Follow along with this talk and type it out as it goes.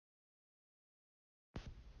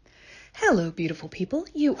Hello, beautiful people.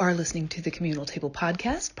 You are listening to the Communal Table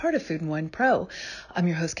Podcast, part of Food and Wine Pro. I'm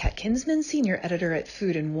your host, Kat Kinsman, senior editor at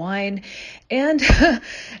Food and Wine. And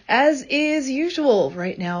as is usual,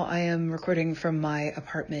 right now I am recording from my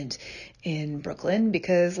apartment in Brooklyn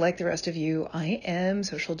because, like the rest of you, I am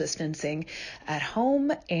social distancing at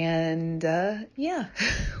home. And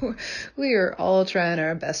we are all trying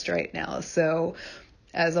our best right now. So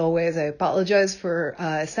as always, I apologize for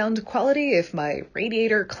sound quality if my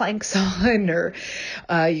radiator clanks on or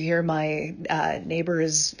you hear my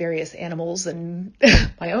neighbor's various animals and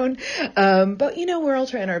my own. But, we're all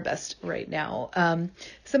trying our best right now.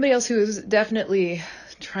 Somebody else who is definitely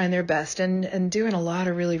trying their best and doing a lot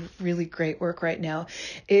of really, really great work right now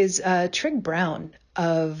is Trig Brown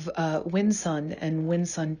of Winsun and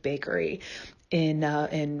Winsun Bakery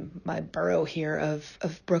in my borough here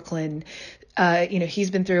of Brooklyn.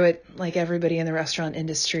 He's been through it like everybody in the restaurant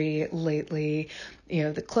industry lately,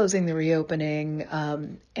 the closing, the reopening,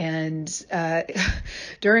 and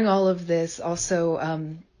during all of this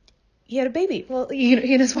also, he had a baby. Well, he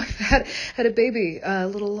and his wife had a baby, a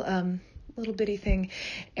little bitty thing.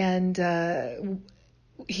 And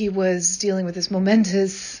he was dealing with this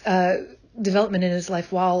momentous development in his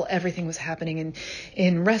life while everything was happening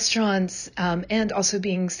in restaurants, and also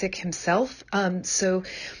being sick himself. So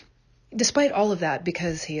despite all of that,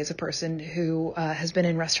 because he is a person who has been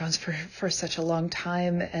in restaurants for such a long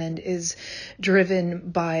time and is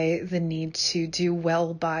driven by the need to do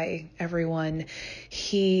well by everyone,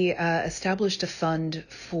 he established a fund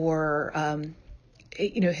for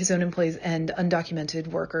his own employees and undocumented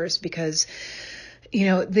workers because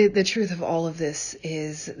the truth of all of this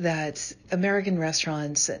is that American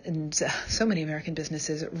restaurants and so many American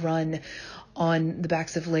businesses run on the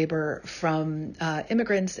backs of labor from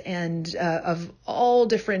immigrants and of all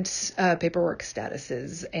different paperwork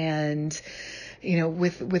statuses. And,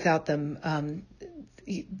 without them,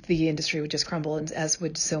 the industry would just crumble, and as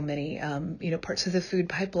would so many, parts of the food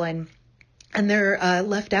pipeline. And they're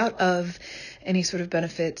left out of any sort of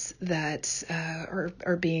benefits that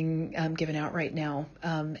are being given out right now.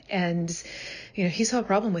 And he saw a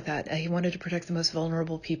problem with that. He wanted to protect the most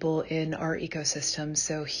vulnerable people in our ecosystem.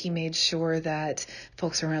 So he made sure that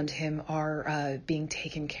folks around him are being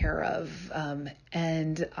taken care of.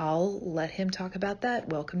 And I'll let him talk about that.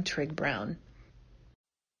 Welcome, Trig Brown.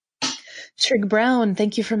 Trig Brown,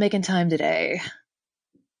 thank you for making time today.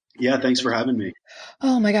 Yeah, thanks for having me.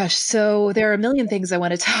 Oh my gosh. So there are a million things I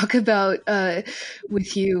want to talk about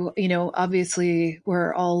with you. Obviously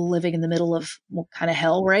we're all living in the middle of kind of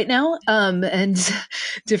hell right now. And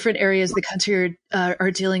different areas of the country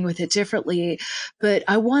are dealing with it differently. But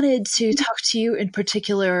I wanted to talk to you in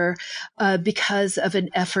particular because of an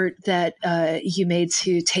effort that you made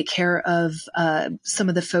to take care of some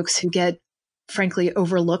of the folks who get frankly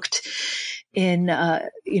overlooked in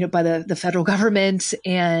by the federal government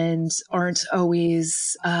and aren't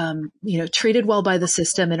always treated well by the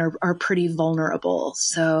system and are pretty vulnerable.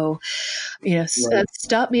 So right.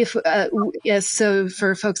 Stop me if yes. So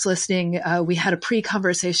for folks listening, we had a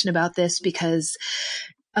pre-conversation about this because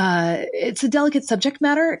it's a delicate subject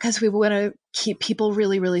matter because we want to keep people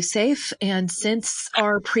really, really safe. And since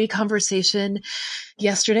our pre-conversation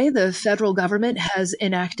yesterday, the federal government has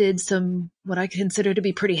enacted some what I consider to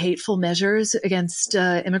be pretty hateful measures against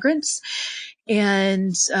immigrants.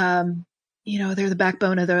 And, they're the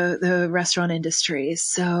backbone of the restaurant industry.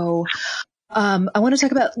 So I want to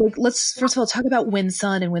talk about, let's first of all talk about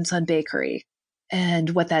Winsun and Winsun Bakery and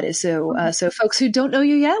what that is. So folks who don't know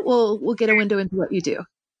you yet, we'll get a window into what you do.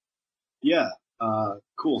 Yeah,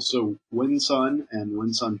 cool. So Winsun and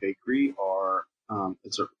Winsun Bakery are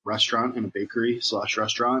it's a restaurant and a bakery /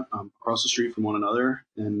 restaurant across the street from one another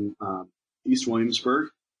in East Williamsburg.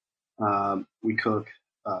 We cook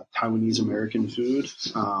Taiwanese American food,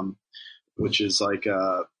 which is like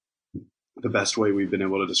the best way we've been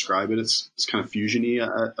able to describe it. It's kind of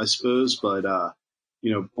fusion-y, I suppose, but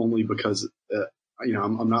only because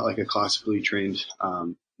I'm not like a classically trained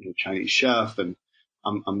Chinese chef, and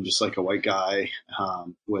I'm just like a white guy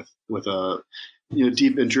with a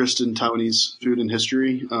deep interest in Taiwanese food and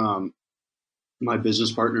history. My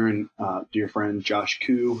business partner and dear friend Josh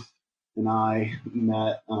Koo and I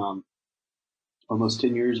met almost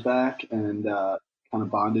 10 years back and kind of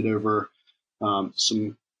bonded over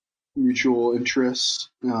some mutual interests.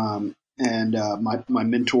 And my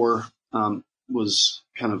mentor was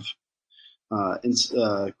kind of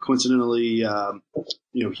coincidentally,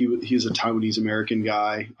 he was a Taiwanese American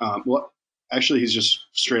guy. Actually, he's just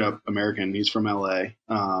straight up American. He's from LA,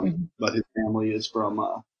 but his family is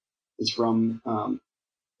from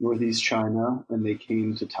Northeast China, and they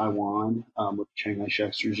came to Taiwan with Chiang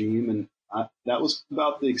Kai-shek's regime, and that was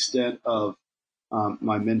about the extent of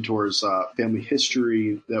my mentor's family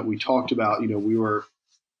history that we talked about.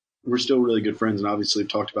 We're still really good friends, and obviously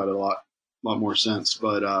have talked about it a lot more since.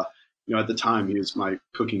 But at the time, he was my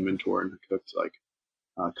cooking mentor, and I cooked like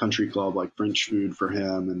country club, like French food for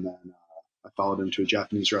him, and then I followed him to a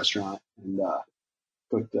Japanese restaurant and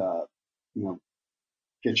cooked,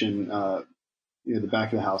 kitchen, the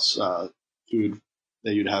back of the house food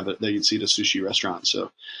that you'd see at a sushi restaurant.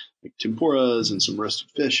 So like tempuras and some roasted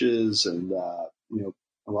fishes, and a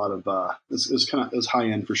lot of it was high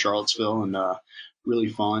end for Charlottesville, and really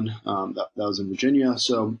fun. That was in Virginia.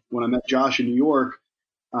 So when I met Josh in New York,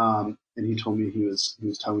 and he told me he was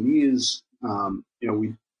Taiwanese,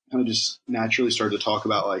 we kind of just naturally started to talk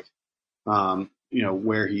about like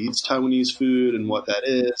where he eats Taiwanese food and what that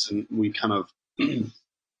is, and we kind of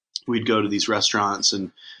we'd go to these restaurants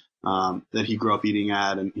and that he grew up eating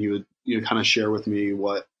at, and he would kind of share with me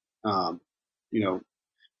what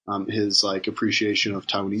his like appreciation of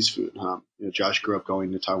Taiwanese food. Josh grew up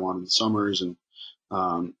going to Taiwan in the summers, and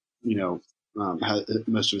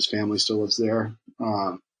most of his family still lives there,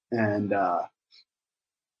 and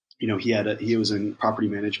he was in property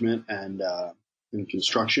management and in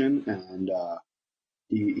construction, and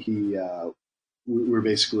we were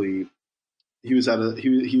basically he was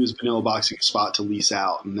vanilla boxing a spot to lease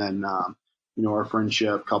out, and then our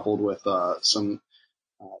friendship coupled with some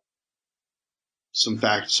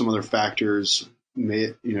other factors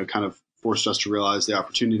kind of forced us to realize the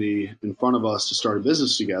opportunity in front of us to start a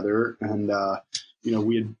business together. And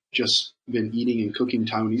we had just been eating and cooking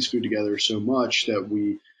Taiwanese food together so much that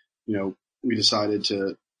we decided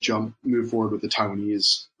to move forward with the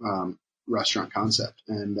Taiwanese restaurant concept.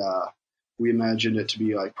 And we imagined it to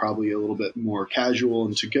be like probably a little bit more casual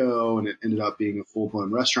and to go, and it ended up being a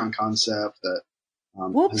full-blown restaurant concept that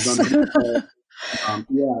has done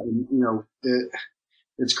and,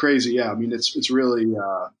 it's crazy. Yeah, I mean, it's really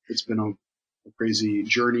it's been a crazy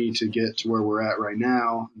journey to get to where we're at right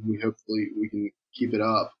now. And hopefully we can keep it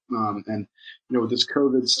up. And with this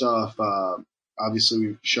COVID stuff, obviously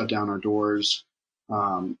we shut down our doors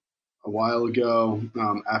a while ago.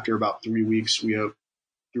 After about 3 weeks,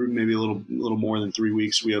 maybe a little more than 3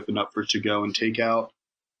 weeks, we opened up for to go and takeout.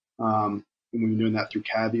 And we've been doing that through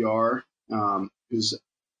Caviar, who's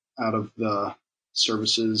out of the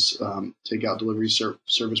services, takeout delivery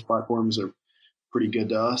service platforms are pretty good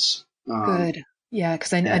to us. Good. Yeah,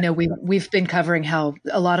 because I know we've been covering how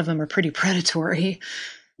a lot of them are pretty predatory.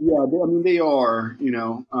 Yeah, they are,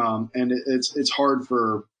 and it's hard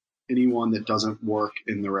for anyone that doesn't work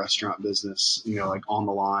in the restaurant business, like on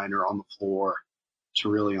the line or on the floor, to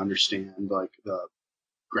really understand like the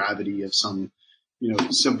gravity of some,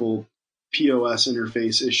 simple POS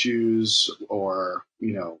interface issues, or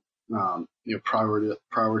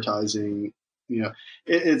prioritizing.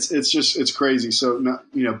 It's crazy. So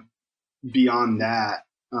beyond that,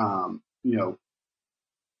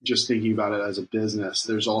 just thinking about it as a business,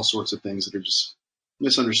 there's all sorts of things that are just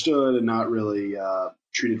misunderstood and not really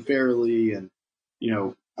treated fairly. And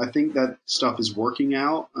I think that stuff is working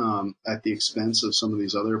out at the expense of some of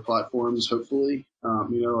these other platforms. Hopefully,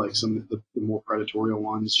 like some of the more predatory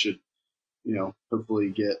ones should, hopefully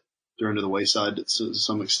get thrown to the wayside to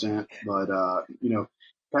some extent. But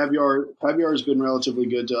Caviar has been relatively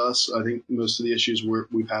good to us. I think most of the issues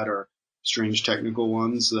we've had are strange technical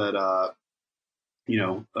ones that are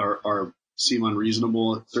seem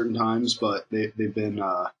unreasonable at certain times, but they've been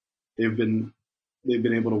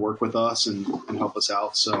able to work with us and help us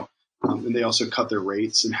out. So, and they also cut their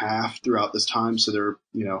rates in half throughout this time. So they're,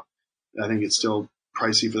 I think it's still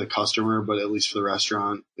pricey for the customer, but at least for the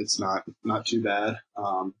restaurant, it's not too bad.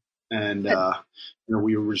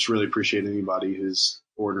 We just really appreciate anybody who's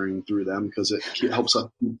ordering through them, because it helps us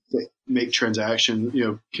conduct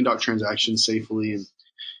transactions safely and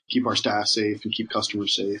keep our staff safe and keep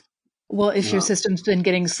customers safe. Well, if your system's been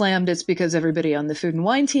getting slammed, it's because everybody on the food and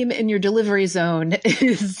wine team in your delivery zone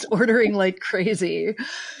is ordering like crazy.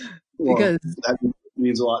 Well, because that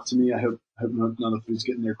means a lot to me. I hope none of the food's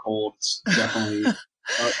getting there cold. It's definitely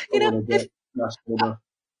a little bit stressful.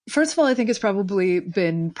 First of all, I think it's probably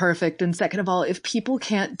been perfect. And second of all, if people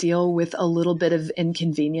can't deal with a little bit of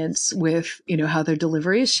inconvenience with, how their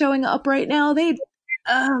delivery is showing up right now, we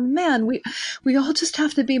all just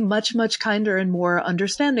have to be much, much kinder and more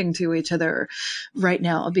understanding to each other right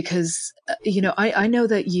now, because, I know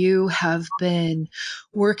that you have been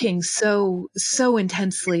working so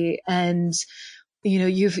intensely, and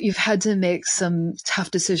you've had to make some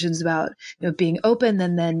tough decisions about, being open,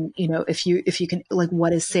 and then, if you can, like,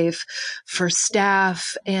 what is safe for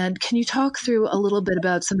staff. And can you talk through a little bit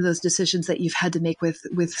about some of those decisions that you've had to make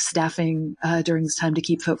with staffing during this time to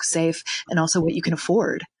keep folks safe, and also what you can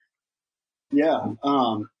afford? Yeah.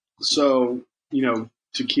 So,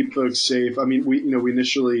 to keep folks safe, I mean, we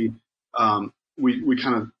initially, we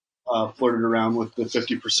kind of flirted around with the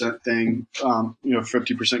 50% thing,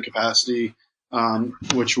 50% capacity,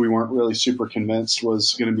 which we weren't really super convinced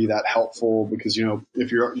was going to be that helpful because,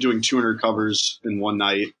 if you're doing 200 covers in one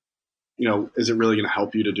night, is it really going to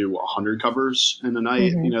help you to do 100 covers in a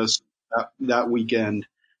night? Mm-hmm. So that weekend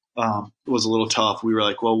was a little tough. We were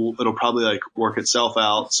like, well, it'll probably like work itself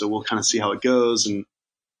out. So we'll kind of see how it goes. And,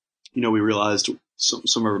 we realized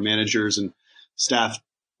some of our managers and staff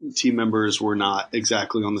team members were not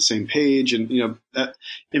exactly on the same page. And, that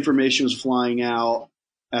information was flying out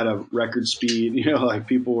at a record speed, like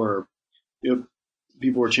people were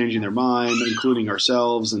changing their mind, including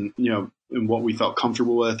ourselves and, and what we felt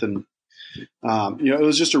comfortable with. And, it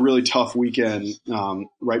was just a really tough weekend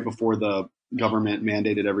right before the government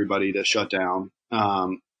mandated everybody to shut down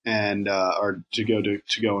or to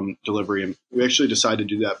go on delivery. And we actually decided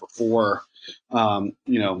to do that before,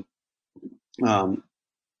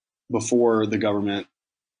 before the government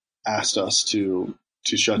asked us to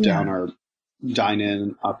shut down our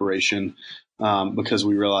dine-in operation because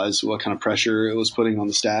we realized what kind of pressure it was putting on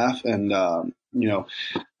the staff. And,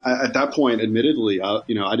 at that point, admittedly, I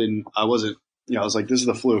was like, this is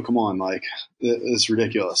the flu. Come on. Like, it's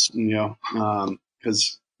ridiculous,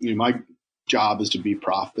 because, my job is to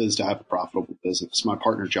have a profitable business. My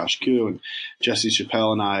partner, Josh Koo, and Jesse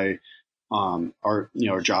Chappelle and I,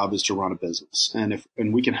 our job is to run a business.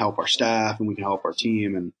 And we can help our staff and we can help our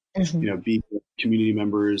team and, be community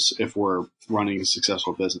members if we're running a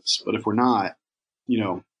successful business. But if we're not,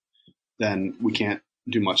 then we can't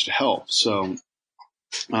do much to help. So,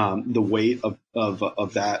 the weight of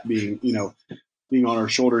that being on our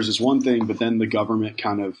shoulders is one thing, but then the government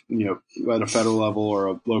kind of, at a federal level or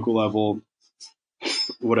a local level,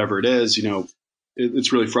 whatever it is,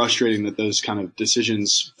 it's really frustrating that those kind of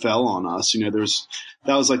decisions fell on us. That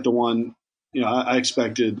was like the one, I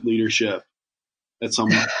expected leadership at some,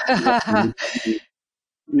 I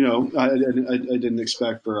didn't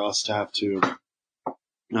expect for us to have to,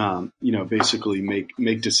 basically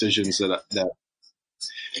make decisions that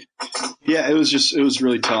yeah, it was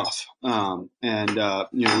really tough.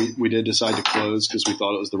 We did decide to close because we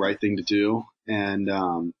thought it was the right thing to do. And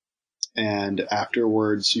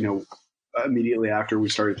afterwards, immediately after, we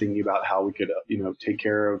started thinking about how we could, take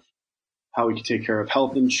care of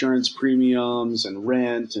health insurance premiums and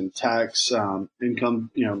rent and tax, income,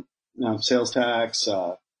 sales tax,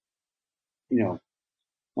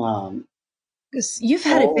 'Cause you've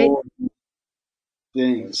had it big.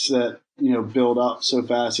 Things that, build up so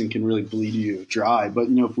fast and can really bleed you dry. But,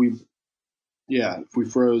 if we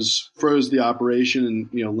froze the operation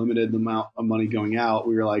and, limited the amount of money going out,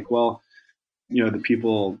 we were like, well,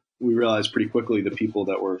 we realized pretty quickly the people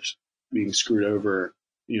that were being screwed over,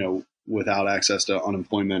 without access to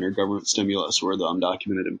unemployment or government stimulus were the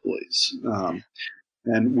undocumented employees.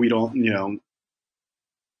 And we don't,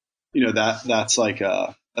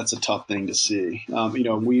 that's a tough thing to see.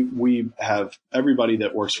 We have everybody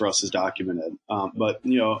that works for us is documented. But,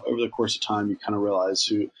 over the course of time, you kind of realize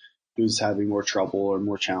who's having more trouble or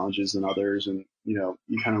more challenges than others. And, you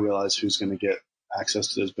kind of realize who's going to get access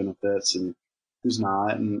to those benefits and who's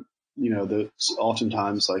not. And,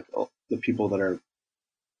 oftentimes like the people that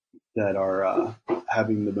are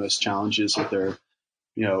having the most challenges with their,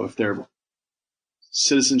 if their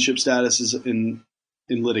citizenship status is in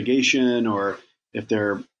litigation, or if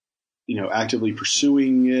they're, actively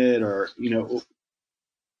pursuing it, or,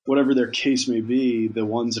 whatever their case may be, the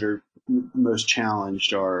ones that are most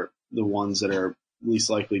challenged are the ones that are least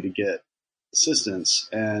likely to get assistance.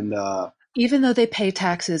 And, Even though they pay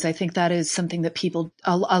taxes, I think that is something that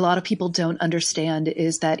a lot of people don't understand,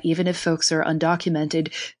 is that even if folks are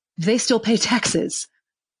undocumented, they still pay taxes.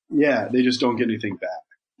 Yeah. They just don't get anything back.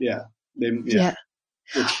 Yeah. Yeah.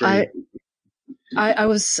 It's crazy. I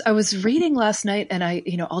was reading last night, and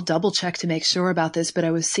I'll double check to make sure about this, but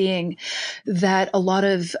I was seeing that a lot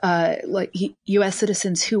of U.S.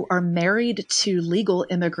 citizens who are married to legal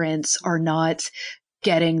immigrants are not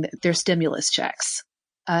getting their stimulus checks,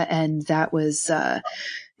 and that was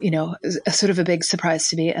sort of a big surprise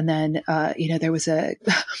to me. And then, there was a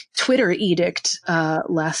Twitter edict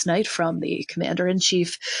last night from the commander in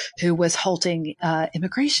chief who was halting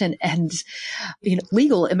immigration and,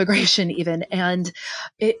 legal immigration even. And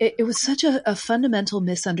it was such a fundamental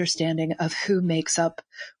misunderstanding of who makes up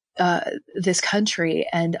this country.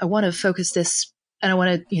 And I want to focus this, and I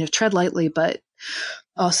want to, tread lightly, but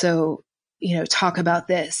also, talk about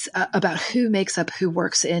this, about who makes up who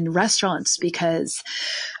works in restaurants, because,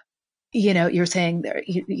 you're saying there,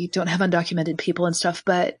 you don't have undocumented people and stuff,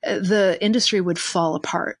 but the industry would fall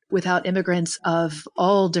apart without immigrants of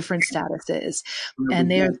all different statuses. And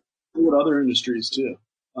they're with other industries too.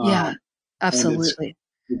 Yeah, absolutely.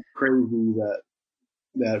 It's crazy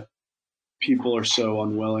that people are so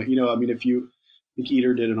unwilling. I think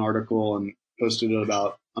Eater did an article and posted it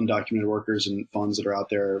about undocumented workers and funds that are out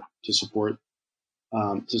there to support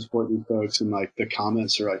these folks, and like the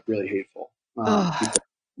comments are like really hateful.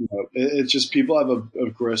 It's just people have a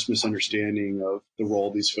gross misunderstanding of the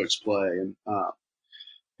role these folks play, and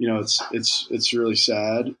it's really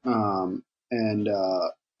sad, and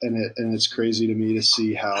it's crazy to me to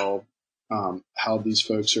see how these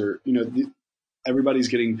folks are. Everybody's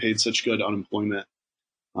getting paid such good unemployment.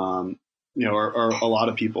 Or a lot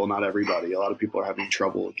of people, not everybody. A lot of people are having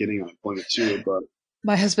trouble getting unemployment too. But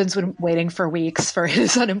my husband's been waiting for weeks for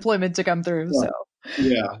his unemployment to come through. So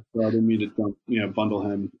I didn't mean to bundle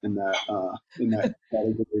him in that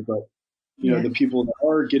category. But the people that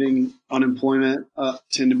are getting unemployment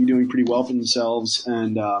tend to be doing pretty well for themselves,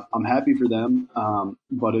 and I'm happy for them.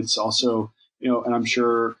 But it's also and I'm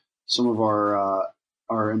sure some of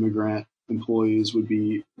our immigrant employees would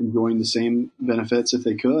be enjoying the same benefits if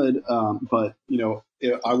they could. But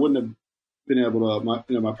I wouldn't have been able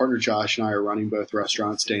to. My partner Josh and I are running both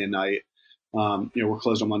restaurants day and night. We're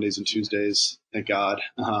closed on Mondays and Tuesdays, thank God.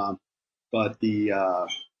 But we're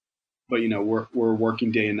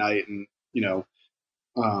working day and night, and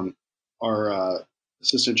our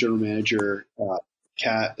assistant general manager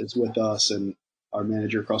Kat is with us, and our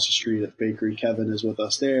manager across the street at the bakery, Kevin, is with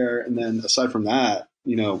us there. And then aside from that,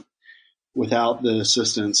 without the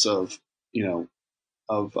assistance of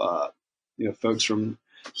folks from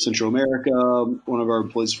Central America, one of our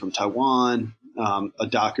employees from Taiwan, a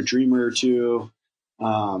DACA dreamer or two,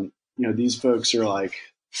 these folks are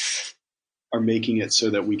making it so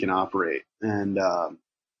that we can operate. And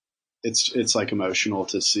it's like emotional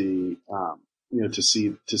to see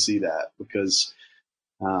that, because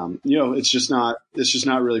it's just not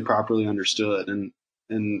really properly understood. And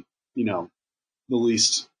the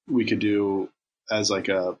least we could do as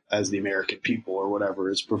the American people or whatever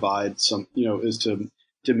is provide some, is to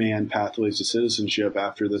demand pathways to citizenship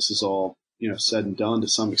after this is all, said and done to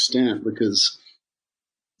some extent, because,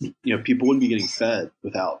 people wouldn't be getting fed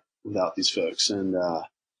without these folks. And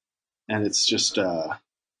it's just, I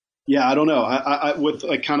don't know. I with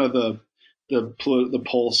like kind of the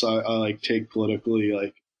pulse I take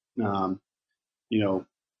politically,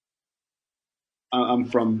 I'm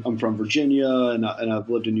from Virginia, and I've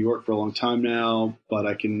lived in New York for a long time now, but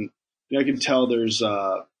I can tell there's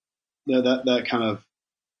that kind of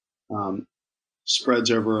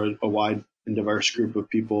spreads over a wide and diverse group of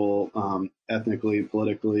people, ethnically,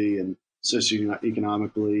 politically, and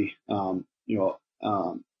socioeconomically. And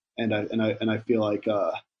I feel like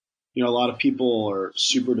a lot of people are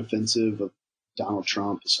super defensive of Donald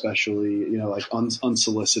Trump, especially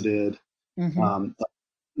unsolicited. Mm-hmm.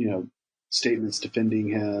 Statements defending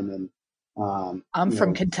him, and I'm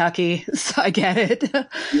from Kentucky, so I get it.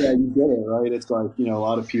 Yeah, you get it, right? It's like a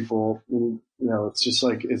lot of people, it's just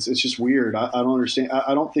like it's just weird. I don't understand.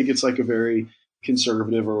 I don't think it's like a very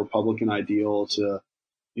conservative or Republican ideal to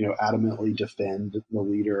adamantly defend the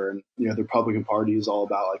leader, and the Republican Party is all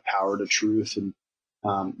about like power to truth, and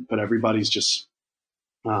but everybody's just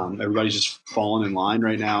falling in line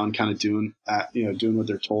right now and kind of doing what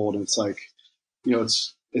they're told, and it's like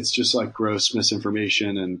it's just like gross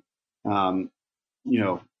misinformation, and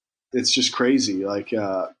it's just crazy,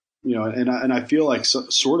 and I feel like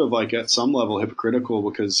sort of like at some level hypocritical,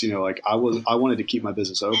 because I wanted to keep my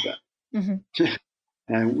business open. Mm-hmm.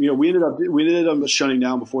 And we ended up shutting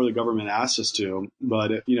down before the government asked us to,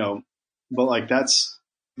 but like that's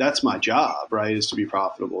my job, right? Is to be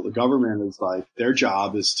profitable. The government is like, their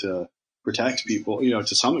job is to protect people,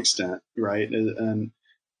 to some extent, right? And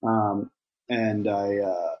I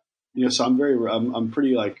so I'm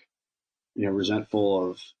pretty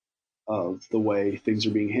resentful of the way things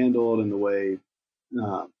are being handled, and the way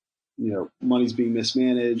money's being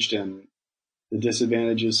mismanaged, and the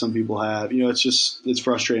disadvantages some people have. It's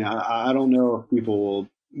frustrating. I don't know if people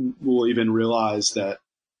will even realize that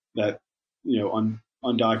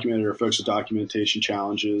undocumented or folks with documentation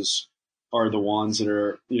challenges are the ones that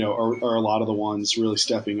are, are a lot of the ones really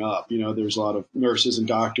stepping up. There's a lot of nurses and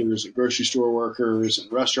doctors and grocery store workers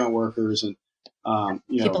and restaurant workers and,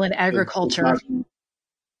 People in it's agriculture. not,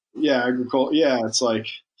 yeah, agriculture. Yeah. It's like,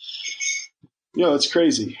 it's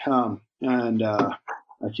crazy. And,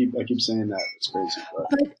 I keep saying that it's crazy,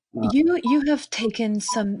 But uh, you have taken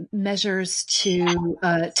some measures to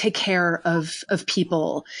take care of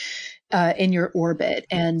people in your orbit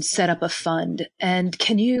and set up a fund. And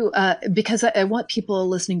can you, because I want people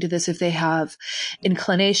listening to this, if they have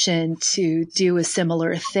inclination to do a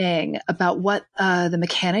similar thing, about what the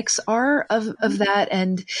mechanics are of that,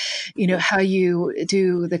 and how you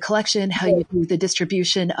do the collection, how you do the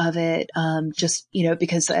distribution of it. Just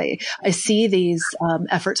because I see these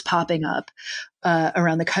efforts popping up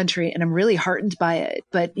around the country, and I'm really heartened by it.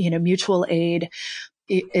 But mutual aid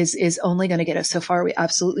is only going to get us so far. We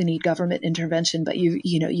absolutely need government intervention, but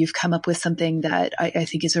you've come up with something that I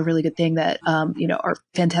think is a really good thing that our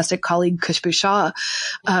fantastic colleague Khushbu Shah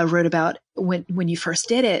wrote about when you first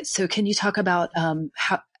did it. So can you talk about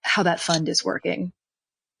how that fund is working?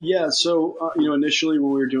 yeah. So, initially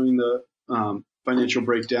when we were doing the, financial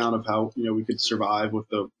breakdown of how, we could survive with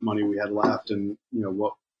the money we had left and,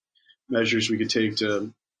 what measures we could take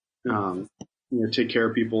to, um, take care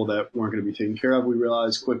of people that weren't going to be taken care of. We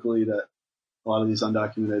realized quickly that a lot of these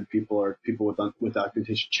undocumented people or people with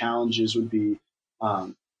documentation challenges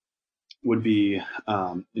um, would be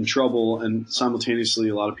in trouble. And simultaneously,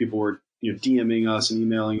 a lot of people were, DMing us and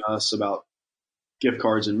emailing us about gift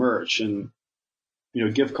cards and merch. And,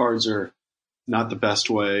 gift cards are not the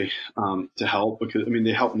best way to help because,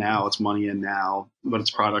 they help now. It's money in now, but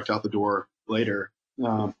it's product out the door later.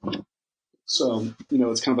 So,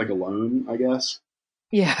 it's kind of like a loan, I guess.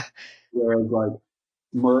 Yeah. Whereas like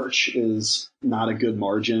merch is not a good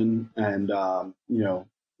margin. And,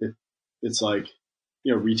 it's like,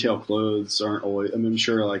 retail clothes aren't always, I'm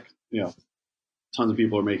sure like, tons of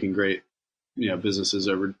people are making great, businesses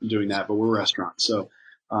over doing that, but we're restaurants. So,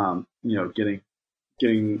 getting,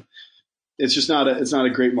 it's not a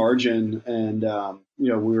great margin. And,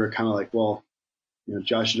 we were kind of like, well,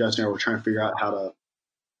 Josh and I were trying to figure out how to,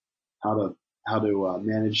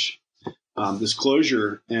 manage, this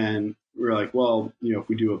closure. And we were like, well, if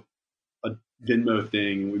we do a Venmo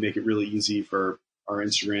thing, we make it really easy for our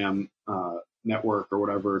Instagram, network or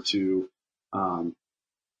whatever to,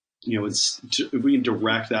 if we can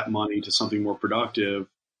direct that money to something more productive,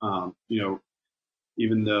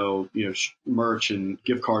 even though, merch and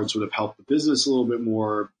gift cards would have helped the business a little bit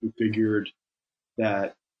more, we figured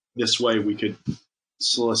that this way we could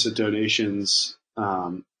solicit donations,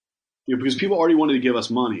 because people already wanted to give us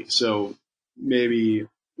money. So maybe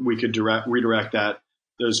we could redirect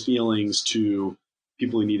those feelings to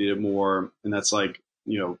people who needed it more. And that's like,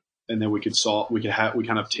 and then we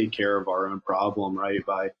kind of take care of our own problem, right?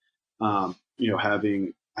 By,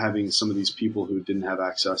 having some of these people who didn't have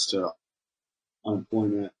access to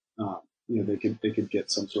unemployment, they could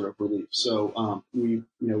get some sort of relief. So, we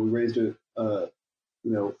raised it,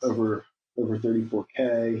 over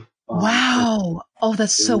 34K. Wow. Oh,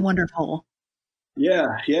 that's so wonderful.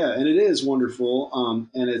 Yeah, yeah, and it is wonderful.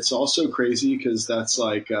 And it's also crazy because that's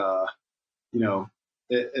like, you know,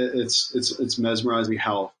 it's mesmerizing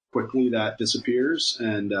how quickly that disappears.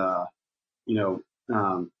 And you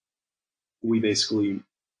know, we basically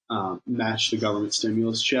matched the government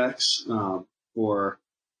stimulus checks for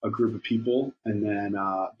a group of people, and then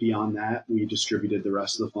beyond that, we distributed the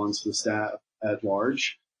rest of the funds to the staff at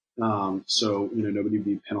large. So nobody would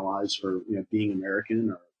be penalized for being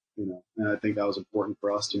American, or and I think that was important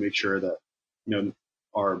for us to make sure that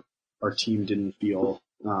our team didn't feel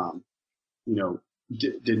you know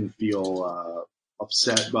didn't feel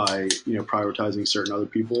upset by prioritizing certain other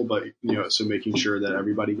people, but so making sure that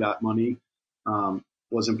everybody got money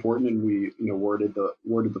was important, and we worded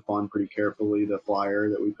the fund pretty carefully, the flyer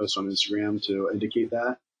that we post on Instagram to indicate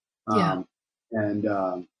that. Yeah.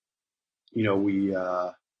 And we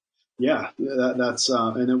that's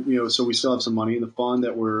and then so we still have some money in the fund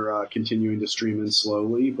that we're continuing to stream in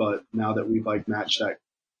slowly, but now that we've like matched that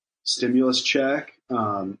stimulus check,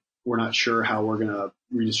 we're not sure how we're going to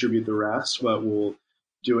redistribute the rest, but we'll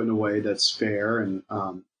do it in a way that's fair and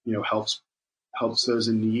helps those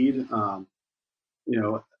in need,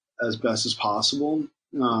 as best as possible,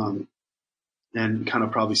 and kind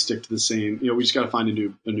of probably stick to the same. We just got to find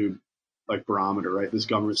a new like barometer, right? This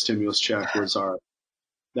government stimulus check was our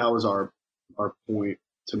point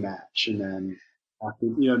to match, and then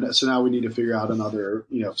so now we need to figure out another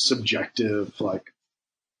subjective like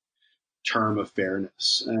term of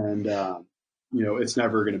fairness, and it's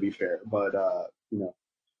never going to be fair, but you know,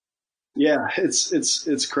 yeah,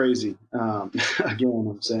 it's crazy. Again,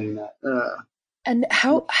 I'm saying that. And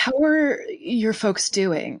how are your folks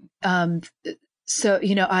doing? So,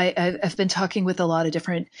 I've been talking with a lot of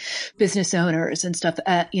different business owners and stuff,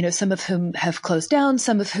 some of whom have closed down,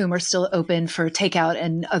 some of whom are still open for takeout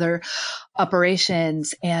and other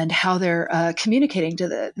operations, and how they're communicating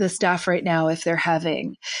to the staff right now, if they're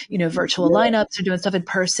having, virtual Yeah, lineups or doing stuff in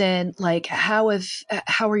person. Like, how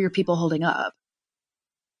are your people holding up?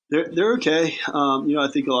 they're okay. I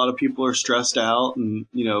think a lot of people are stressed out, and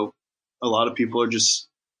a lot of people are just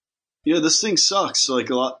this thing sucks. Like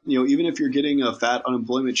a lot, even if you're getting a fat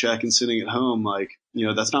unemployment check and sitting at home, like,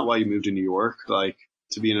 that's not why you moved to New York, like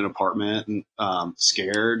to be in an apartment and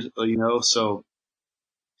scared, So,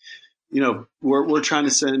 we're trying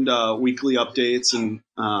to send weekly updates and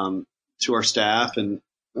to our staff and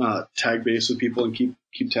tag base with people and keep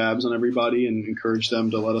tabs on everybody and encourage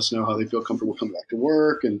them to let us know how they feel comfortable coming back to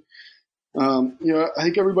work. And I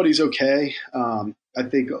think everybody's okay. I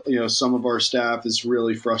think, some of our staff is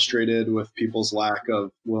really frustrated with people's lack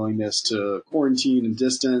of willingness to quarantine and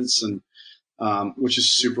distance, and which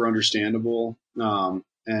is super understandable.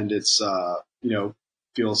 And it's,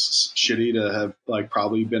 feels shitty to have like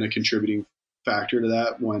probably been a contributing factor to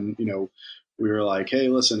that when, we were like, hey,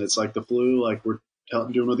 listen, it's like the flu, like we're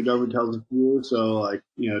doing what the government tells us to do. So like,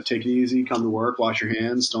 take it easy, come to work, wash your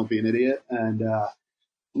hands, don't be an idiot. And,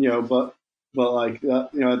 but like,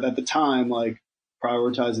 at the time, like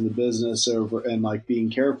prioritizing the business over and like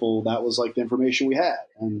being careful, that was like the information we had.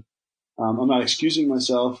 And I'm not excusing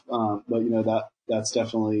myself, but that's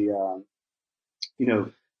definitely, I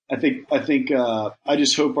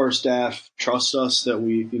just hope our staff trusts us that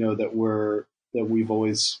that we've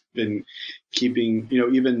always been keeping,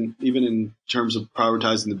 even in terms of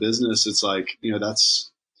prioritizing the business, it's like,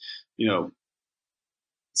 that's,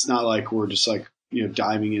 it's not like we're just like,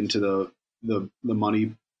 diving into the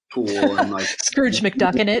money pool and like Scrooge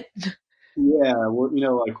McDuck in it. yeah, we're,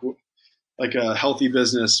 like a healthy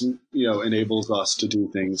business, enables us to do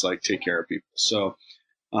things like take care of people. So,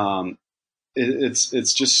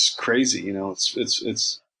 it's just crazy,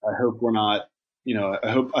 it's, I hope we're not,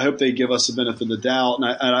 I hope they give us the benefit of the doubt. And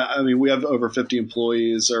I mean, we have over 50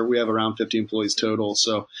 employees, or we have around 50 employees total.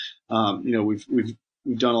 So, we've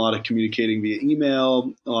done a lot of communicating via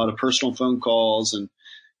email, a lot of personal phone calls, and,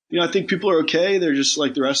 I think people are okay. They're just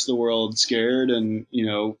like the rest of the world, scared and,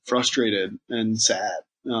 frustrated and sad,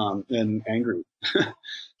 and angry.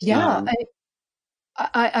 Yeah, um,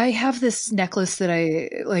 I have this necklace that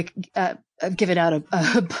I like. I've given out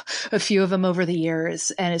a few of them over the years,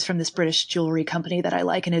 and it's from this British jewelry company that I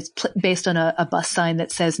like, and it's based on a bus sign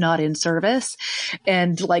that says "Not in Service."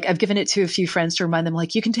 And like, I've given it to a few friends to remind them,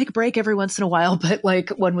 like, you can take a break every once in a while. But like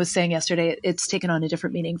one was saying yesterday, it's taken on a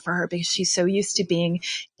different meaning for her because she's so used to being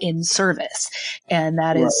in service, and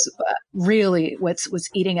that right. is really what's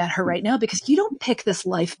eating at her right now. Because you don't pick this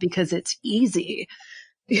life because it's easy.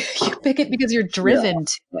 You pick it because you're Yeah. driven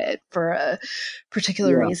to it for a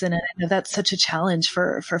particular Yeah. reason. And I know that's such a challenge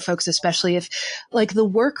for folks, especially if like the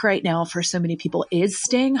work right now for so many people is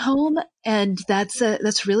staying home. And that's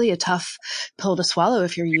really a tough pill to swallow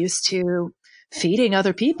if you're used to feeding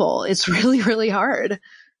other people. It's really, really hard.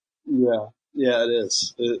 Yeah. Yeah, it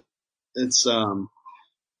is. It's,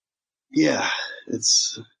 yeah,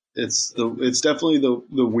 it's, it's definitely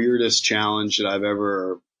the weirdest challenge that I've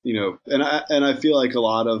ever, and I feel like a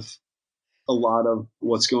lot of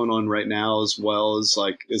what's going on right now as well is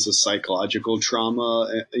a psychological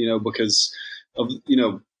trauma, because of,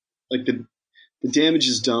 like the damage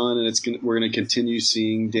is done, and we're going to continue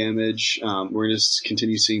seeing damage. We're going to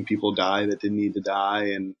continue seeing people die that didn't need to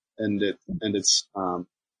die, and that's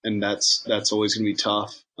always going to be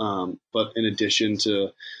tough. But in addition to,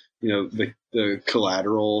 the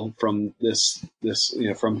collateral from this,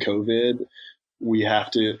 from COVID, we have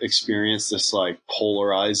to experience this like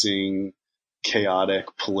polarizing, chaotic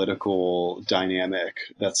political dynamic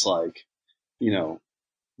that's like, you know,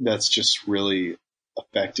 that's just really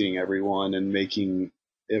affecting everyone and making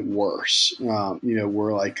it worse.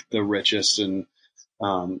 We're like the richest, and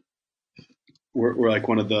um, we're like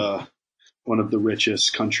one of the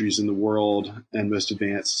richest countries in the world and most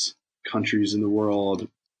advanced countries in the world.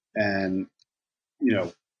 And you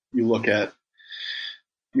know, you look at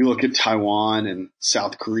Taiwan and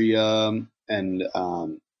South Korea and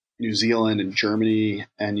New Zealand and Germany,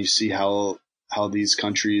 and you see how these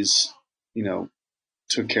countries,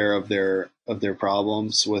 took care of their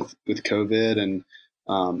problems with COVID. And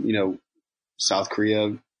South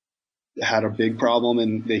Korea had a big problem,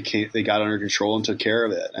 and they got under control and took care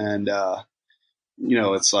of it. And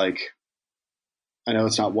it's like I know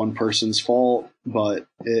it's not one person's fault, but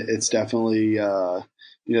it's definitely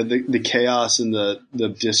the chaos and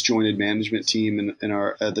the disjointed management team in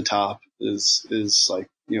our at the top is like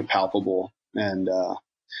palpable, and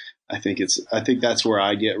I think that's where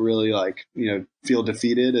I get really like feel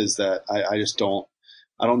defeated, is that I just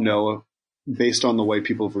I don't know, based on the way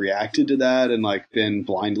people have reacted to that and like been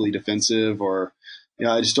blindly defensive, or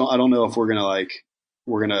I don't know if we're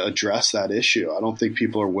gonna address that issue. I don't think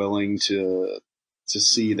people are willing to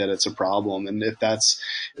see that it's a problem. And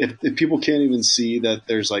if people can't even see that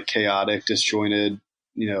there's like chaotic, disjointed,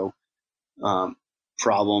 you know,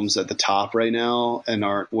 problems at the top right now, and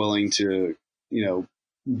aren't willing to,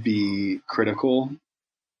 be critical,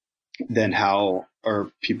 then how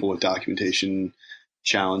are people with documentation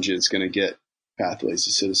challenges going to get pathways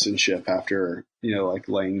to citizenship after, like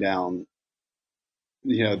laying down,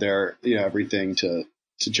 their, everything to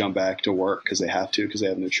jump back to work because they have to, because they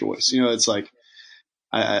have no choice. It's like,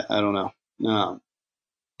 I don't know.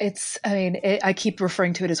 I keep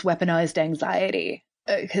referring to it as weaponized anxiety,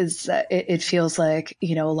 because it feels like,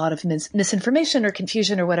 a lot of misinformation or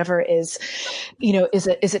confusion or whatever is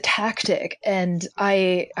a tactic. And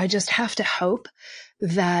I just have to hope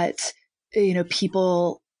that,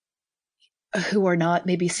 people who are not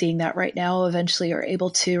maybe seeing that right now eventually are able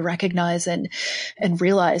to recognize and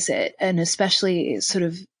realize it. And especially sort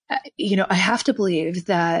of, I have to believe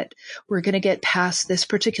that we're going to get past this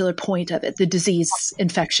particular point of it, the disease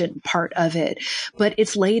infection part of it, but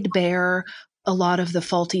it's laid bare a lot of the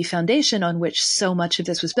faulty foundation on which so much of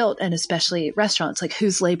this was built, and especially restaurants, like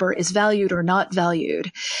whose labor is valued or not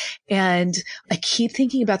valued. And I keep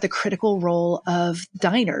thinking about the critical role of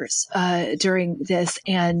diners during this,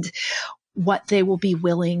 and what they will be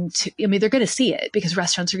willing to, they're going to see it, because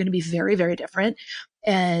restaurants are going to be very, very different,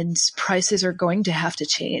 and prices are going to have to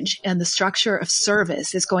change, and the structure of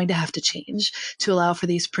service is going to have to change to allow for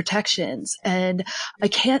these protections. And I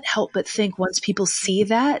can't help but think, once people see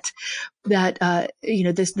that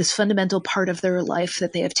this fundamental part of their life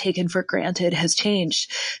that they have taken for granted has changed,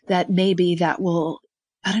 that maybe that will,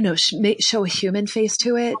 I don't know, show a human face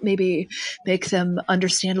to it, maybe make them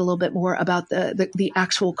understand a little bit more about the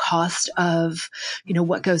actual cost of,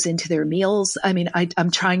 what goes into their meals.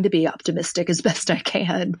 I'm trying to be optimistic as best I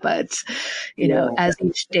can, but, as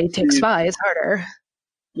each day ticks by, it's harder.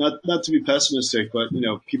 Not to be pessimistic, but,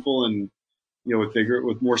 people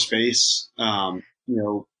with more space,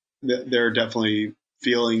 they're definitely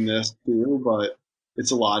feeling this too, but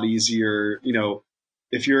it's a lot easier,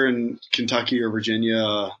 if you're in Kentucky or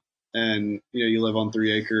Virginia and, you live on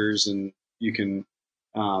 3 acres and you can,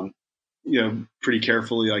 pretty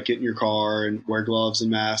carefully like get in your car and wear gloves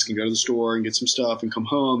and mask and go to the store and get some stuff and come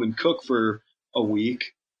home and cook for a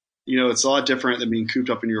week. It's a lot different than being cooped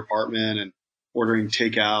up in your apartment and ordering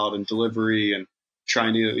takeout and delivery and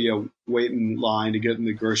trying to, wait in line to get in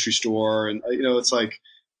the grocery store. And, it's like,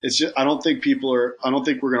 it's just, I don't think we're going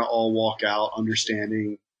to all walk out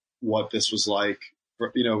understanding what this was like.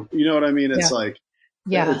 You know what I mean? It's like,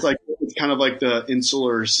 it's kind of like the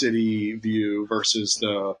insular city view versus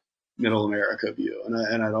the middle America view. And I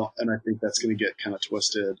think that's going to get kind of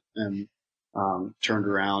twisted and, turned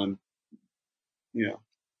around and,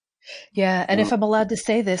 Yeah. And if I'm allowed to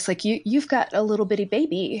say this, like you've got a little bitty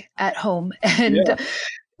baby at home, and,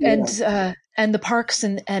 and the parks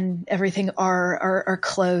and everything are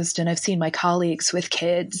closed. And I've seen my colleagues with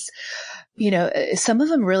kids, some of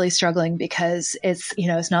them really struggling, because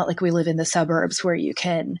it's not like we live in the suburbs where you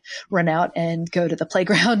can run out and go to the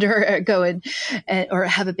playground or go or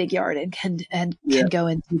have a big yard and can go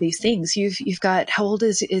and do these things. You've got, how old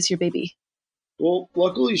is your baby? Well,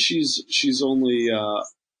 luckily she's only,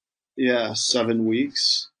 7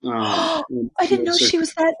 weeks. I didn't know she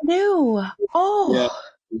was that new. Oh,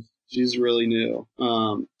 yeah, she's really new.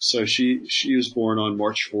 So she was born on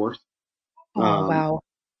March 4th. Oh, wow.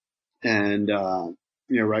 And,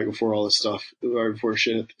 right before all this stuff, right before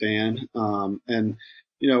shit hit the fan. And,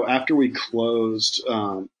 after we closed,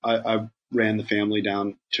 I ran the family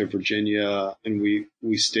down to Virginia, and we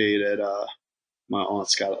stayed at, my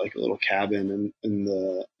aunt's got like a little cabin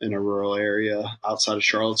in a rural area outside of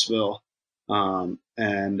Charlottesville.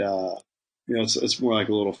 It's more like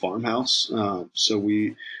a little farmhouse. So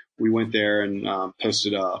we went there and,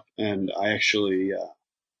 posted up, and I actually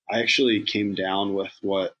came down with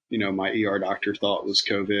what, my ER doctor thought was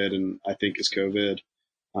COVID, and I think is COVID.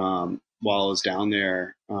 While I was down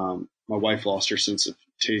there, my wife lost her sense of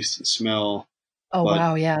taste and smell. Oh,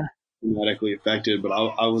 wow. Yeah. Medically affected, but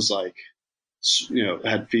I was like,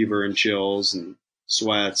 had fever and chills and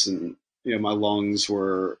sweats, and, my lungs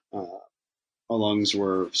were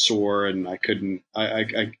sore, and I couldn't,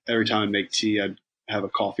 I every time I'd make tea, I'd have a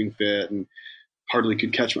coughing fit and hardly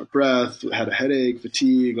could catch my breath, had a headache,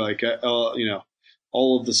 fatigue, like,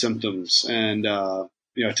 all of the symptoms. And, I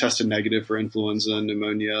tested negative for influenza and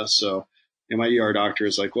pneumonia. So, my ER doctor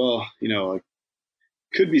is like, well, like,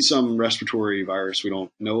 could be some respiratory virus we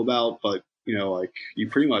don't know about, but, like, you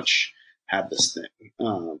pretty much have this thing.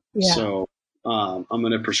 Yeah. So, I'm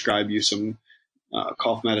going to prescribe you some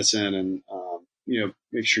cough medicine and,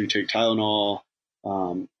 make sure you take Tylenol,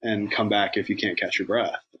 and come back if you can't catch your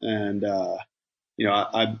breath. And,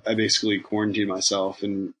 I basically quarantined myself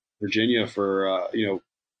in Virginia for, a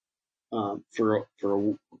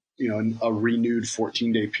renewed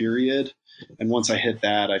 14-day period. And once I hit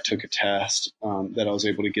that, I took a test, that I was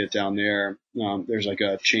able to get down there. There's like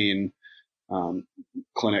a chain,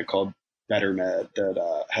 clinic called BetterMed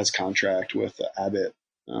that, has contract with Abbott,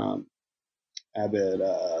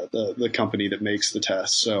 the company that makes the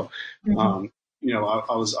test. So,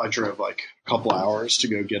 I drove like a couple hours to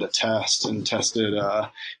go get a test and tested,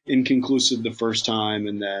 inconclusive the first time,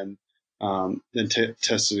 and then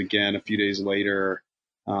tested again a few days later,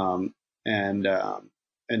 and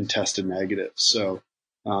tested negative. So,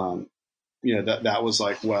 that was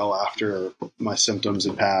like well after my symptoms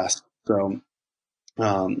had passed. So,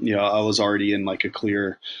 I was already in like a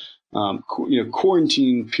clear,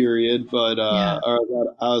 quarantine period, but, Yeah.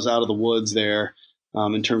 I was out of the woods there,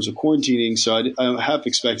 in terms of quarantining. So I have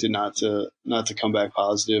expected not to come back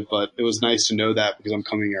positive, but it was nice to know that because I'm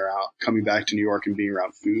coming back to New York and being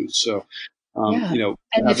around food. So, Yeah.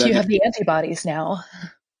 And if you that, have the antibodies now.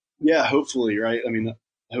 yeah, hopefully, right. I mean,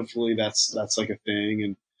 hopefully that's like a thing,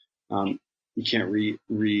 and, you can't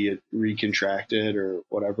recontract it or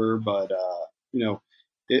whatever, but,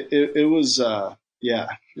 it was, yeah.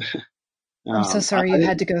 I'm so sorry you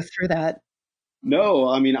had to go through that. No,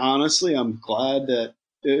 I mean, honestly, I'm glad that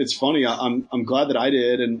it's funny. I'm glad that I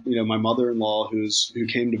did. And, my mother-in-law who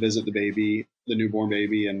came to visit the baby, the newborn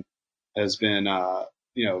baby, and has been,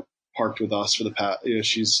 parked with us for the past,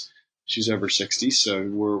 she's over 60.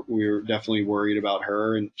 So we're definitely worried about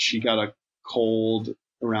her. And she got a cold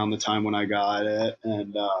around the time when I got it,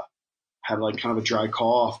 and, had like kind of a dry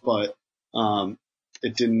cough, but,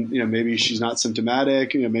 it didn't, maybe she's not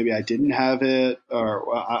symptomatic, maybe I didn't have it,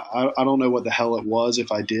 or I don't know what the hell it was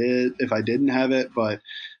if I didn't have it, but,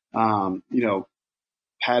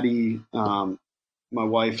 Patty, my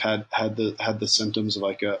wife had the symptoms of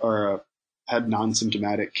like had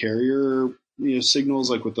non-symptomatic carrier, signals,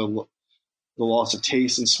 like with the loss of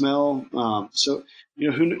taste and smell. So,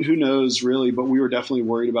 who knows really, but we were definitely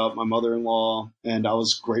worried about my mother-in-law, and I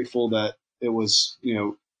was grateful that it was,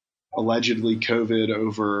 allegedly COVID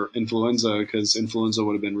over influenza, because influenza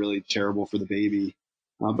would have been really terrible for the baby.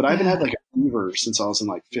 But I haven't had like a fever since I was in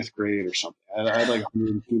like fifth grade or something. I had like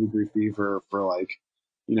 102-degree fever for like,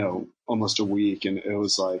 almost a week. And it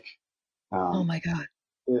was like, Oh my God.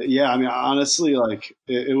 yeah, I mean, honestly, like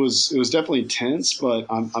it was definitely intense, but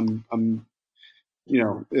I'm,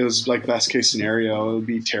 it was like best case scenario. It would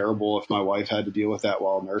be terrible if my wife had to deal with that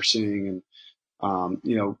while nursing. And,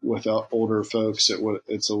 with older folks,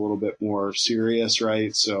 it's a little bit more serious,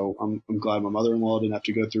 right? So I'm glad my mother-in-law didn't have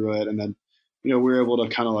to go through it. And then, we were able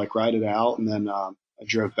to kind of like ride it out. And then, I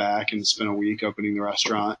drove back and spent a week opening the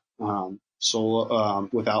restaurant, solo,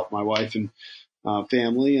 without my wife and,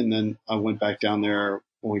 family. And then I went back down there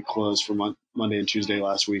when we closed for Monday and Tuesday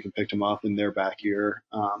last week and picked them up, and they're back here,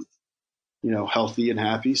 healthy and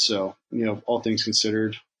happy. So, all things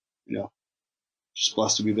considered, just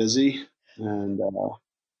blessed to be busy. And,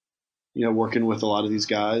 working with a lot of these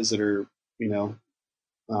guys that are,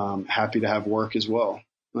 happy to have work as well.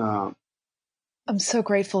 I'm so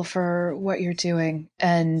grateful for what you're doing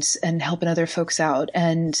and helping other folks out,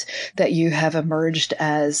 and that you have emerged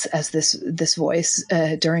as this voice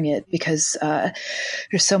during it, because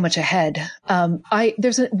there's so much ahead.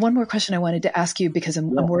 There's one more question I wanted to ask you, because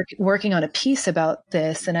I'm working on a piece about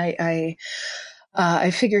this, and I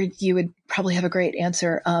figured you would probably have a great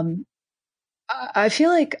answer. I feel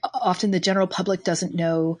like often the general public doesn't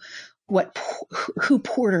know who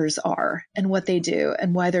porters are and what they do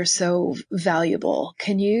and why they're so valuable.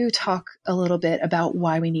 Can you talk a little bit about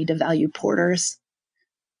why we need to value porters?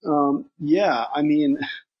 Yeah, I mean,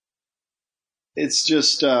 it's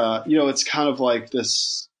just, it's kind of like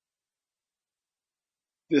this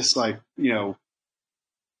like,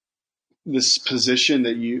 this position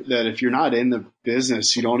that if you're not in the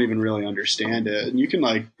business, you don't even really understand it. And you can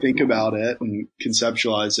like think about it and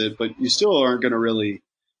conceptualize it, but you still aren't going to really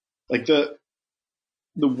like the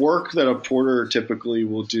work that a porter typically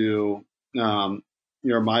will do.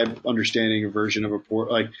 My understanding or version of a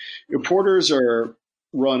porter, like your porters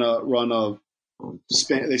run a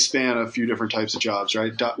they span a few different types of jobs,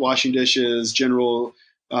 right? Washing dishes, generally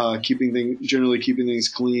keeping things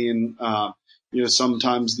clean.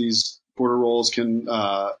 Sometimes these porter roles can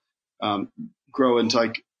um, grow into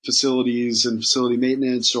like facilities and facility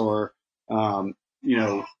maintenance, or um, you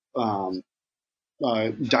know, um,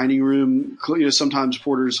 dining room. Sometimes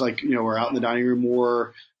porters are out in the dining room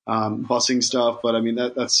more, bussing stuff. But I mean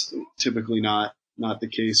that's typically not the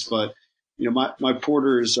case. But my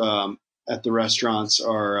porters at the restaurants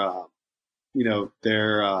are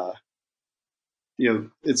they're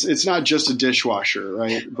it's not just a dishwasher,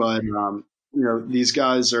 right? But these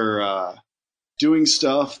guys are doing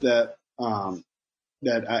stuff that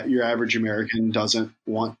your average American doesn't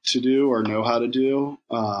want to do or know how to do.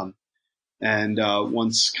 And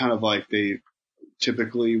once kind of like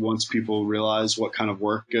once people realize what kind of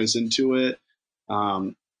work goes into it,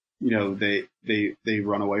 they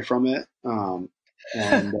run away from it. And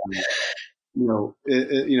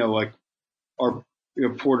like our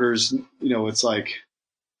porters, it's like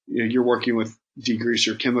you're working with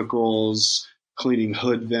degreaser chemicals, cleaning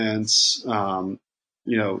hood vents,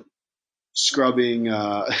 scrubbing,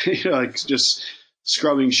 like just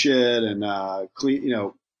scrubbing shit and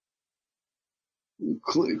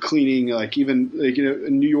cleaning, like even like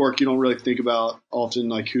in New York you don't really think about often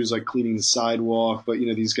like who's like cleaning the sidewalk, but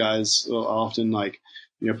these guys will often like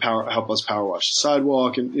help us power wash the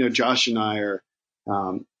sidewalk, and Josh and I are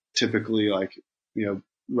typically like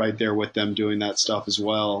right there with them doing that stuff as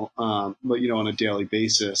well, but on a daily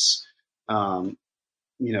basis, um,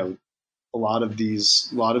 you know a lot of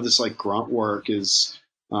this like grunt work is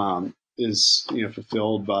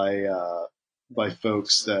fulfilled by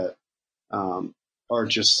folks that are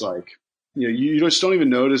just like you just don't even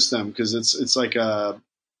notice them, because it's like I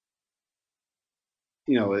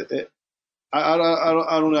don't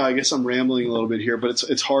know. I guess I'm rambling a little bit here, but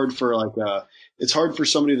it's hard for it's hard for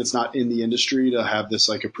somebody that's not in the industry to have this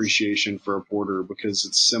like appreciation for a porter, because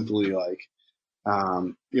it's simply like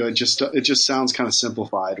it just sounds kind of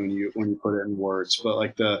simplified when you put it in words, but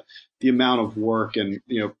like the amount of work and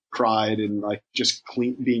pride and like just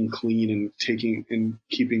being clean and taking and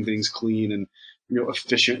keeping things clean and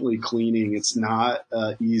efficiently cleaning, it's not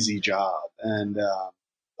an easy job, and a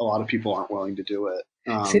lot of people aren't willing to do it.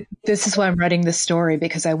 So this is why I'm writing this story,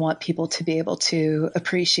 because I want people to be able to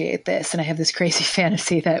appreciate this. And I have this crazy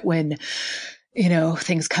fantasy that when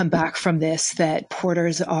things come back from this, that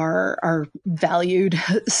porters are valued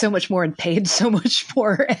so much more and paid so much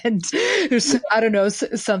more. And there's, I don't know,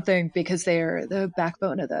 something, because they're the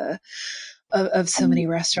backbone of so many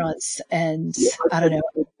restaurants. And I don't know.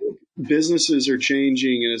 Businesses are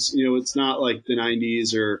changing, and it's not like the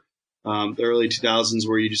 90s or the early 2000s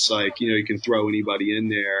where you just like you can throw anybody in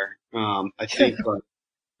there. I think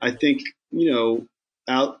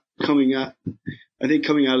out coming out I think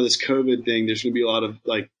coming out of this COVID thing, there's going to be a lot of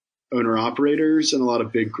like owner operators and a lot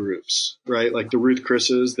of big groups, right? Like the Ruth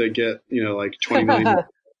Chris's that get like 20 million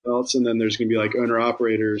belts, and then there's going to be like owner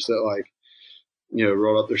operators that like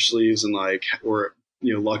roll up their sleeves and like were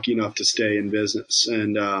lucky enough to stay in business.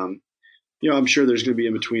 And I'm sure there's going to be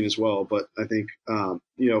in between as well. But I think I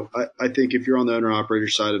think if you're on the owner operator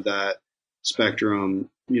side of that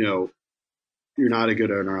spectrum, you're not a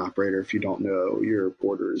good owner operator if you don't know your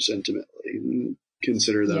porters intimately and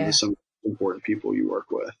consider them as some important people you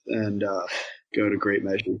work with, and go to great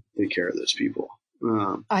measure to take care of those people.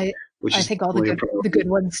 I think all the good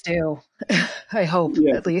ones do. I hope,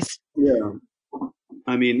 at least. Yeah.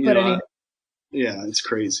 I mean, yeah, it's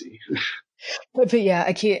crazy. But yeah,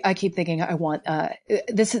 I keep thinking I want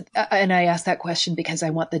this is, and I ask that question because I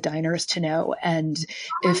want the diners to know. And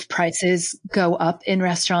if prices go up in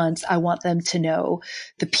restaurants, I want them to know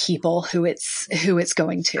the people who it's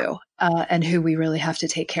going to, and who we really have to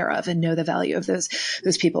take care of, and know the value of those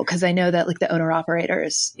people. Because I know that like the owner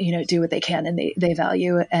operators, do what they can, and they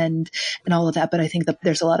value and all of that. But I think that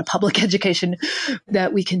there's a lot of public education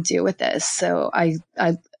that we can do with this. So I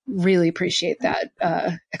really appreciate that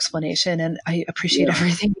explanation, and I appreciate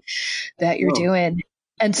everything that you're doing.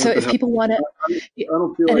 And so if people want to, I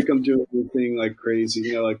don't feel like I'm doing anything like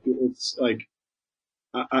crazy, like it's like,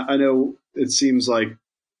 I know it seems like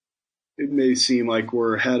it may seem like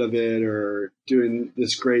we're ahead of it or doing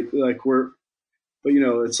this great, like but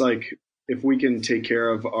it's like, if we can take care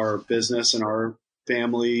of our business and our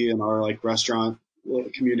family and our like restaurant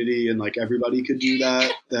community, and like everybody could do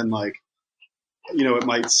that, then like, it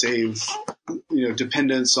might save,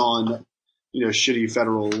 dependence on, shitty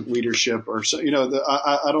federal leadership or so,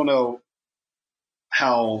 I don't know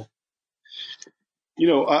how,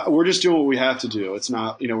 we're just doing what we have to do. It's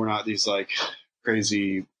not, we're not these like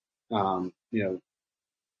crazy,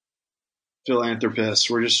 philanthropists.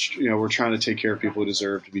 We're just, we're trying to take care of people who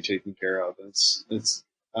deserve to be taken care of.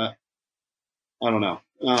 Uh, I don't know.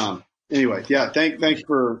 Anyway, yeah, thank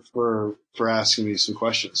for asking me some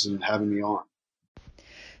questions and having me on.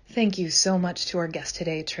 Thank you so much to our guest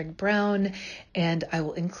today, Trig Brown, and I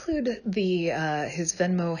will include his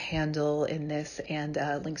Venmo handle in this and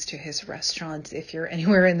links to his restaurant if you're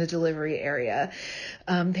anywhere in the delivery area.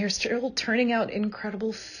 They're still turning out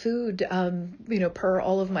incredible food, per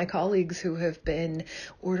all of my colleagues who have been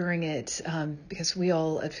ordering it, because we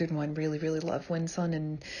all at Food and Wine really, really love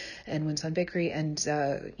Winsun and Winsun Bakery, and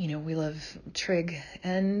we love Trig,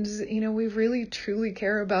 and we really truly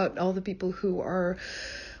care about all the people who are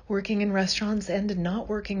working in restaurants and not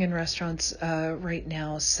working in restaurants right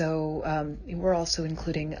now. So we're also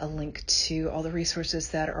including a link to all the resources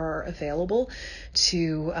that are available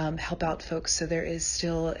to help out folks. So there is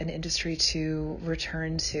still an industry to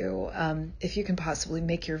return to. If you can possibly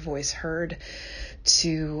make your voice heard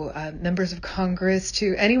to members of Congress,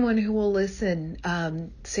 to anyone who will listen,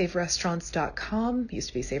 saverestaurants.com, used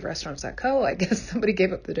to be saverestaurants.co, I guess somebody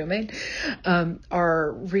gave up the domain,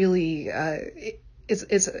 are really...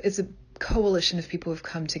 It's a coalition of people who've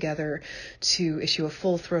come together to issue a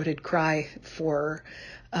full-throated cry for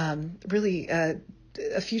really a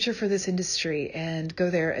future for this industry, and go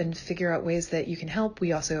there and figure out ways that you can help.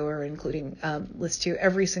 We also are including lists to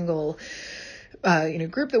every single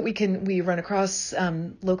group that we run across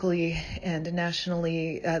locally and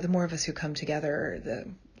nationally. The more of us who come together, the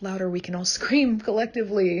louder we can all scream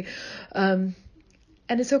collectively. And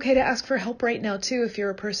it's okay to ask for help right now too if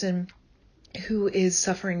you're a person who is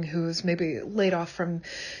suffering, who's maybe laid off from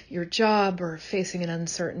your job or facing an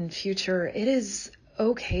uncertain future. It is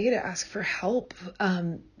okay to ask for help.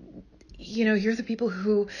 You're the people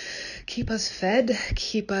who keep us fed,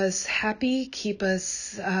 keep us happy, keep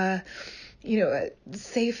us,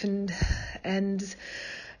 safe, and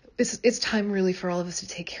it's time really for all of us to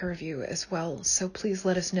take care of you as well. So please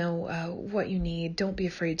let us know what you need. Don't be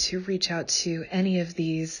afraid to reach out to any of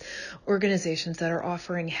these organizations that are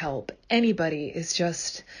offering help. Anybody is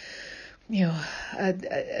just,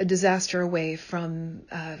 a disaster away from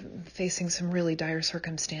facing some really dire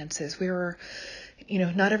circumstances.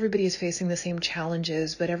 Not everybody is facing the same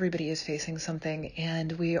challenges, but everybody is facing something,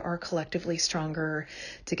 and we are collectively stronger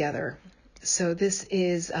together. So this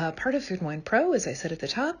is part of Food and Wine Pro, as I said at the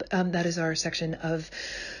top. That is our section of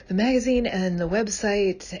the magazine and the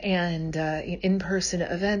website and in-person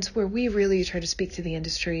events where we really try to speak to the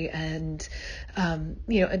industry and,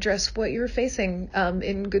 address what you're facing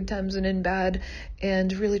in good times and in bad,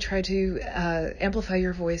 and really try to amplify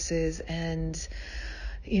your voices and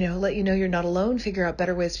let you know you're not alone, figure out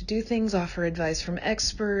better ways to do things, offer advice from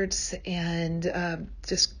experts, and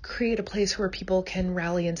just create a place where people can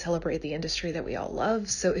rally and celebrate the industry that we all love.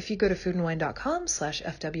 So if you go to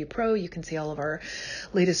foodandwine.com/FWPro, you can see all of our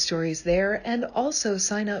latest stories there, and also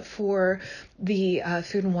sign up for the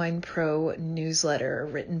Food and Wine Pro newsletter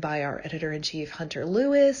written by our editor-in-chief, Hunter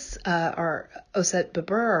Lewis. Our Osset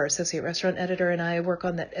Babur, our associate restaurant editor, and I work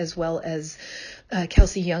on that, as well as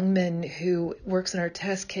Kelsey Youngman, who works in our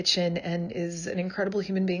test kitchen and is an incredible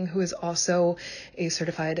human being who is also a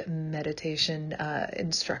certified meditation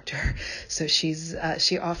instructor. So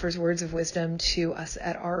she offers words of wisdom to us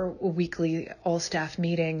at our weekly all-staff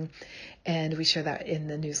meeting, and we share that in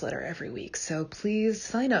the newsletter every week. So please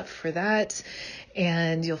sign up for that,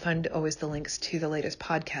 and you'll find always the links to the latest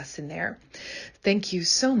podcasts in there. Thank you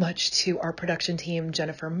so much to our production team,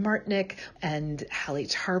 Jennifer Martnick and Hallie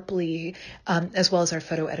Tarpley, as well as our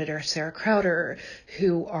photo editor, Sarah Crowder,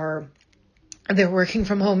 they're working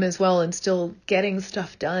from home as well and still getting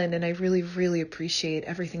stuff done. And I really, really appreciate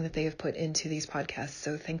everything that they have put into these podcasts.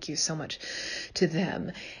 So thank you so much to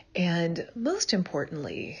them. And most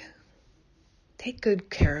importantly, take good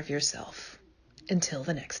care of yourself. Until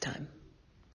the next time.